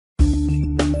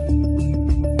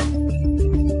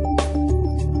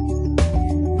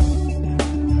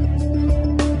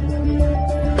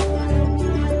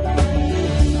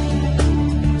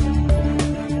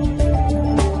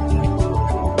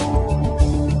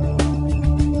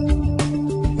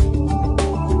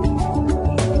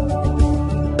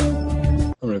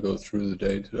the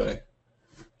day today.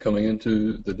 Coming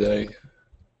into the day,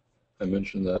 I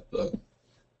mentioned that the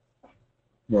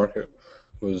market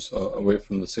was away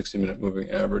from the 60-minute moving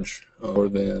average more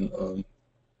than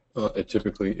it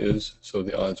typically is, so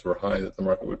the odds were high that the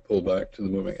market would pull back to the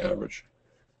moving average.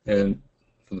 And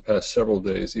for the past several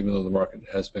days, even though the market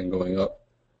has been going up,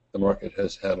 the market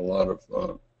has had a lot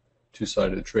of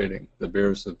two-sided trading. The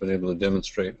bears have been able to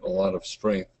demonstrate a lot of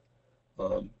strength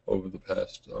over the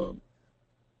past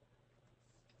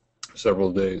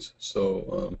several days.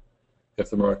 So if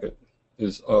the market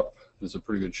is up, there's a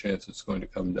pretty good chance it's going to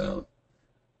come down.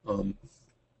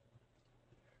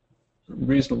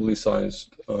 Reasonably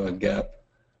sized gap.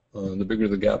 The bigger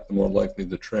the gap, the more likely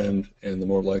the trend, and the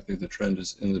more likely the trend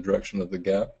is in the direction of the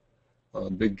gap.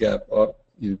 Big gap up,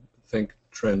 you think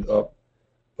trend up,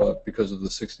 but because of the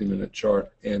 60-minute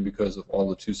chart and because of all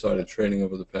the two-sided trading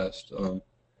over the past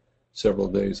several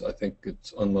days, I think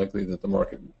it's unlikely that the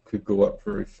market could go up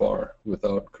very far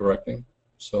without correcting.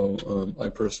 So I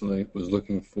personally was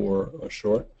looking for a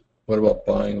short. What about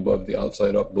buying above the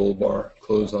outside up bull bar,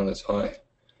 close on its high?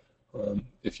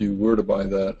 If you were to buy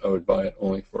that, I would buy it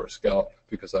only for a scalp,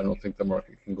 because I don't think the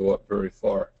market can go up very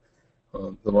far.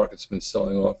 The market's been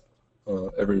selling off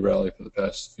every rally for the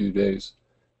past few days,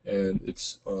 and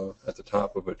it's at the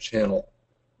top of a channel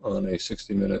on a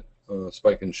 60-minute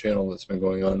spike in channel that's been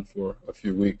going on for a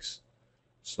few weeks.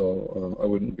 So I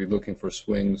wouldn't be looking for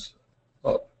swings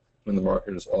up when the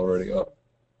market is already up.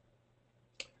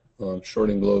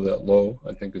 Shorting below that low,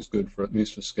 I think, is good for at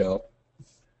least a scalp.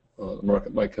 The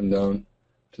market might come down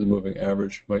to the moving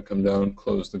average, might come down,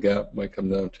 close the gap, might come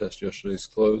down, test yesterday's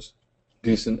close.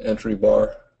 Decent entry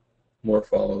bar, more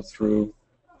follow through.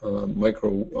 Micro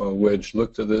wedge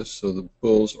look to this, so the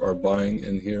bulls are buying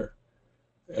in here,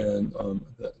 and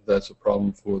that's a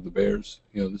problem for the bears.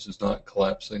 You know, this is not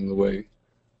collapsing the way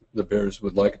the bears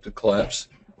would like it to collapse.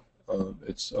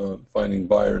 It's finding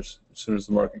buyers. As soon as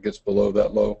the market gets below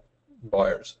that low,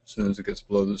 buyers. As soon as it gets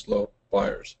below this low,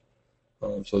 buyers.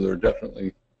 So there are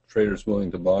definitely traders willing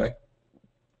to buy.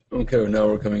 Okay, well, now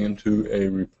we're coming into a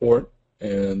report,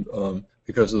 and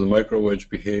because of the micro wedge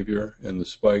behavior and the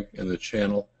spike and the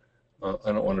channel,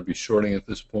 I don't want to be shorting at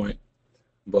this point,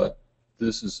 but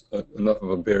this is enough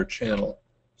of a bear channel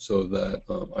so that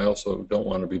I also don't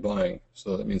want to be buying.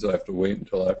 So that means I have to wait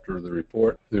until after the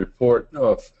report. The report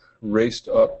raced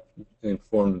up and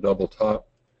formed a double top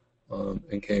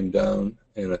and came down,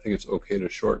 and I think it's okay to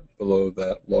short below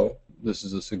that low. This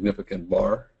is a significant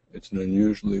bar. It's an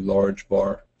unusually large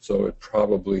bar, so it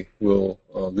probably will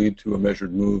lead to a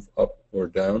measured move up or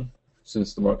down.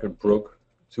 Since the market broke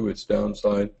to its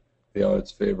downside, the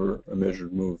odds favor a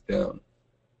measured move down.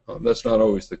 That's not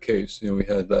always the case. You know, we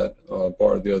had that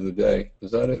bar the other day. Is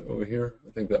that it over here?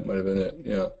 I think that might have been it,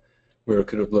 yeah, where it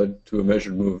could have led to a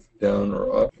measured move down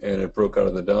or up, and it broke out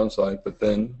of the downside, but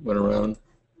then went around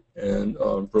and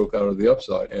broke out of the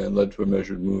upside and led to a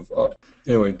measured move up.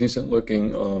 Anyway, decent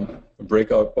looking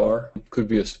breakout bar. Could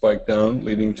be a spike down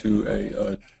leading to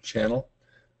a channel.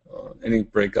 Any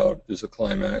breakout is a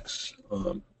climax.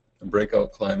 A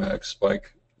breakout, climax,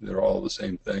 spike, they're all the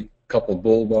same thing. Couple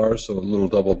bull bars, so a little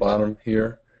double bottom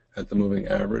here at the moving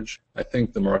average. I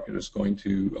think the market is going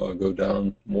to go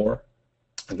down more.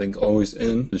 I think always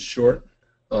in is short.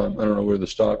 I don't know where the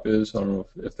stop is. I don't know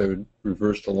if they would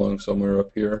reverse along somewhere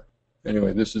up here.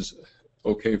 Anyway, this is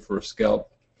okay for a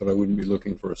scalp, but I wouldn't be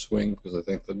looking for a swing because I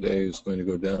think the day is going to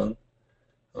go down.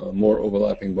 More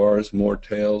overlapping bars, more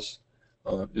tails.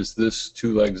 Is this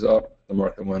two legs up? The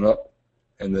market went up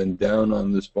and then down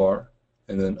on this bar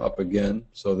and then up again.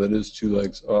 So that is two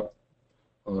legs up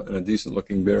and a decent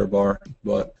looking bear bar.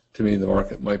 But to me, the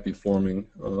market might be forming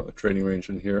a trading range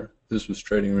in here. This was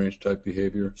trading range type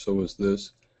behavior. So was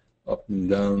this. Up and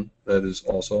down, that is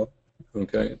also.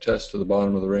 Okay, a test to the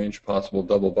bottom of the range, possible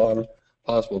double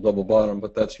bottom,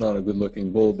 but that's not a good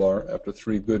looking bull bar after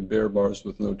three good bear bars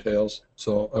with no tails.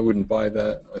 So I wouldn't buy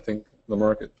that. I think the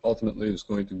market ultimately is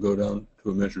going to go down to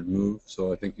a measured move.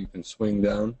 So I think you can swing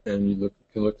down and you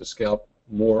can look to scalp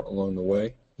more along the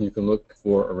way. You can look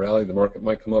for a rally. The market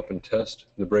might come up and test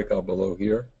the breakout below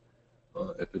here.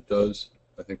 If it does,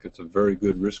 I think it's a very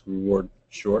good risk reward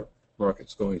short.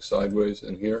 Market's going sideways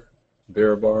in here.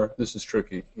 Bear bar, this is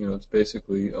tricky. You know, it's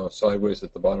basically sideways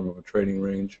at the bottom of a trading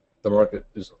range. The market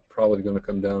is probably going to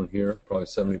come down here, probably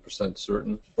 70%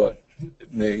 certain, but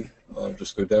it may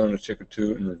just go down a tick or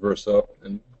two and reverse up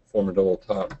and form a double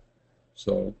top.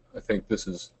 So I think this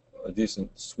is a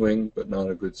decent swing, but not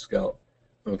a good scalp.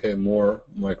 Okay, more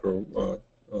micro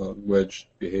wedge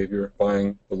behavior,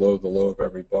 buying below the low of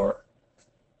every bar.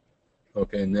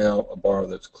 Okay, now a bar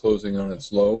that's closing on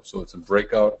its low, so it's a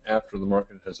breakout after the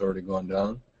market has already gone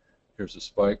down. Here's a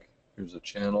spike, here's a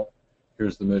channel,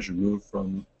 here's the measured move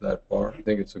from that bar. I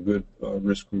think it's a good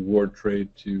risk-reward trade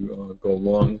to go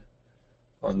long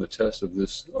on the test of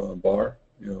this bar.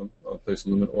 I'll place a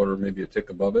limit order maybe a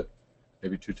tick above it,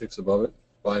 maybe 2 ticks above it,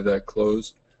 buy that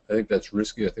close. I think that's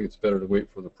risky. I think it's better to wait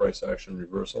for the price action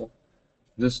reversal.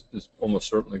 This is almost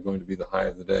certainly going to be the high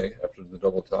of the day after the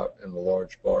double top and the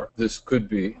large bar. This could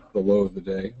be the low of the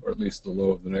day, or at least the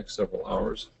low of the next several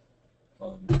hours.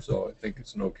 So I think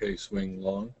it's an okay swing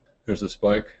long. There's a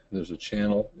spike, there's a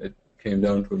channel. It came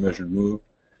down to a measured move.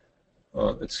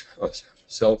 It's a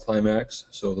sell climax,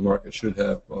 so the market should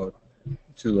have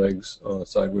 2 legs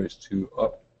sideways to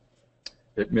up.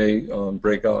 It may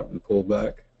break out and pull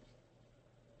back.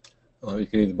 You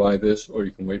can either buy this or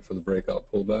you can wait for the breakout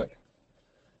pullback.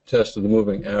 Test of the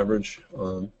moving average,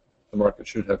 the market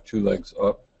should have 2 legs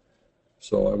up,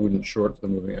 so I wouldn't short the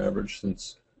moving average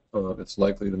since it's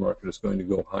likely the market is going to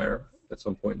go higher at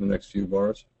some point in the next few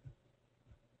bars.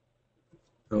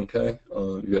 Okay,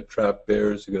 you got trap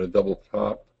bears, you got a double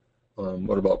top.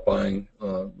 What about buying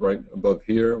right above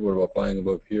here? What about buying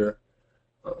above here?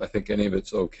 I think any of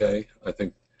it's okay. I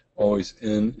think always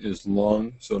in is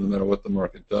long, so no matter what the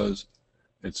market does,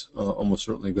 it's almost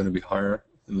certainly going to be higher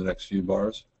in the next few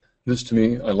bars. This, to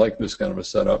me, I like this kind of a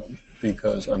setup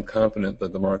because I'm confident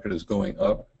that the market is going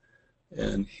up,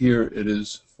 and here it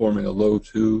is forming a low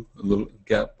 2, a little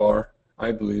gap bar.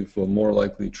 I believe will more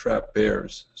likely trap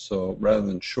bears. So rather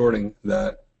than shorting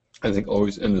that, I think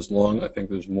always in is long. I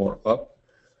think there's more up.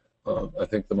 I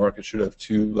think the market should have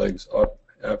 2 legs up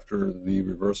after the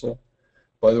reversal.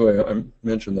 By the way, I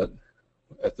mentioned that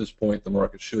at this point the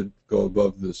market should go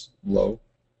above this low.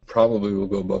 Probably will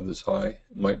go above this high.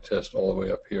 It might test all the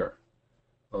way up here.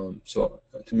 So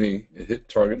to me, it hit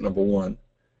target number 1.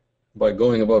 By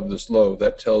going above this low,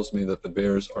 that tells me that the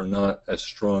bears are not as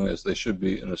strong as they should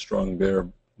be in a strong bear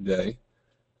day.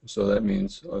 So that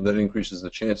means that increases the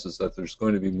chances that there's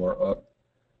going to be more up.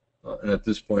 And at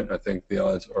this point, I think the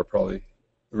odds are probably,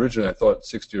 originally I thought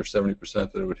 60 or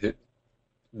 70% that it would hit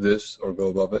this or go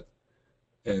above it,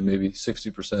 and maybe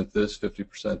 60% this,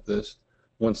 50% this.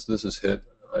 Once this is hit,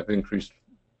 I've increased,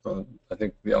 I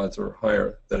think the odds are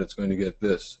higher that it's going to get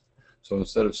this. So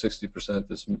instead of 60%,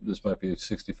 this might be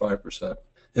 65%.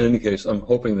 In any case, I'm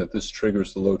hoping that this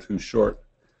triggers the low 2 short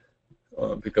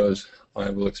because I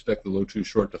will expect the low 2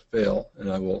 short to fail,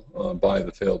 and I will buy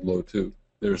the failed low 2.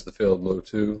 There's the failed low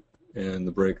 2 and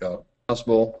the breakout.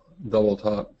 Possible double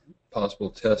top, possible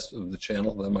test of the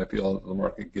channel. That might be all that the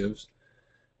market gives.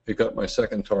 Pick up my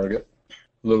second target.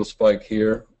 A little spike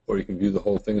here, or you can view the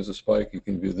whole thing as a spike. You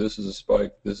can view this as a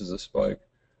spike, this is a spike,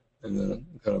 and then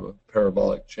kind of a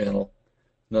parabolic channel.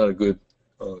 Not a good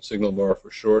signal bar for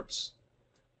shorts,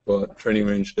 but trading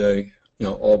range day,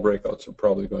 all breakouts are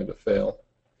probably going to fail.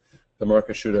 The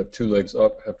market should have 2 legs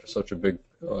up after such a big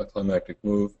climactic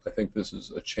move. I think this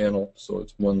is a channel, so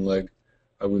it's 1 leg.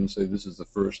 I wouldn't say this is the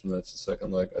first and that's the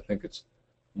second leg. I think it's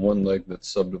 1 leg that's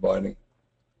subdividing.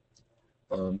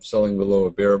 Selling below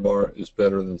a bear bar is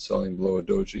better than selling below a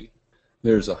doji.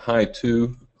 There's a high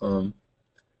 2,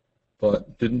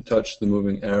 but didn't touch the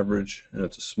moving average, and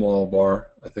it's a small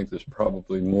bar. I think there's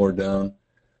probably more down.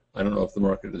 I don't know if the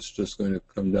market is just going to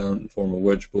come down and form a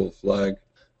wedge bull flag.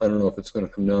 I don't know if it's going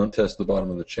to come down, test the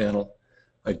bottom of the channel.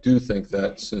 I do think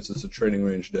that since it's a trading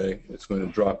range day, it's going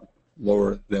to drop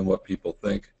lower than what people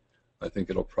think. I think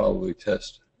it'll probably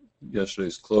test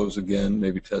yesterday's close again,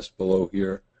 maybe test below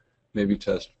here, maybe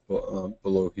test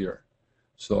below here.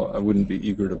 So I wouldn't be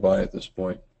eager to buy at this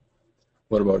point.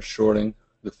 What about shorting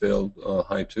the failed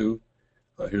high 2?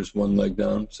 Here's 1 leg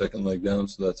down, second leg down,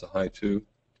 so that's a high 2.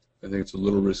 I think it's a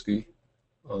little risky.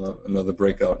 Another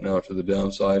breakout now to the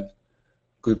downside.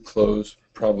 Good close,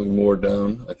 probably more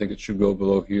down. I think it should go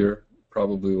below here,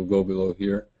 probably will go below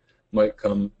here. Might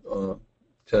come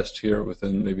test here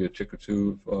within maybe a tick or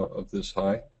 2 of this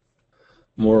high.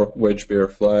 More wedge bear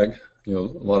flag, a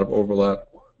lot of overlap,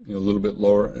 a little bit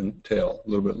lower and tail, a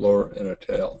little bit lower and a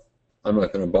tail. I'm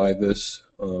not going to buy this.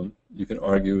 You can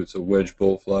argue it's a wedge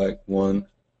bull flag, 1,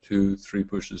 2, 3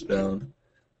 pushes down.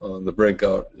 The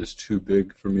breakout is too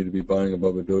big for me to be buying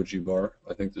above a doji bar.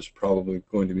 I think there's probably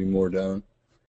going to be more down.